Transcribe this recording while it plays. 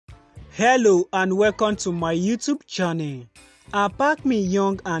Hello and welcome to my YouTube channel. Are Park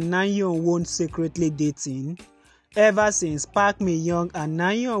Min-young and Na-yeon-won secretly dating? Ever since Park Min-young and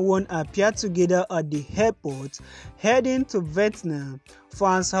Na-yeon-won appeared together at the airport heading to Vietnam,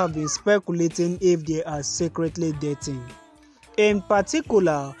 fans have been speculating if they are secretly dating. In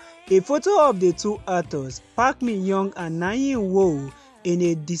particular, a photo of the two actors, Park Min-young and Na-yeon-won,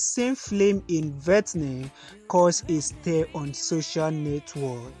 in the same film in Vietnam caused a stir on social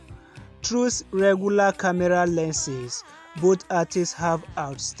networks. Through regular camera lenses, both artists have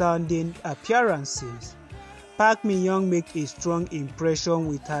outstanding appearances. Park Min-young makes a strong impression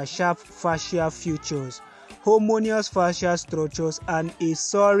with her sharp facial features, harmonious facial structures, and a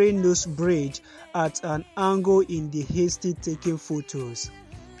soaring nose bridge at an angle in the hasty taken photos.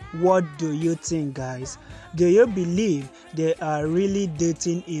 What do you think, guys? Do you believe they are really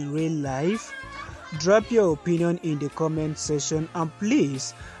dating in real life? Drop your opinion in the comment section, and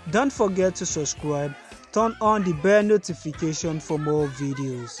please don't forget to subscribe, turn on the bell notification for more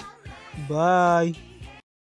videos. Bye.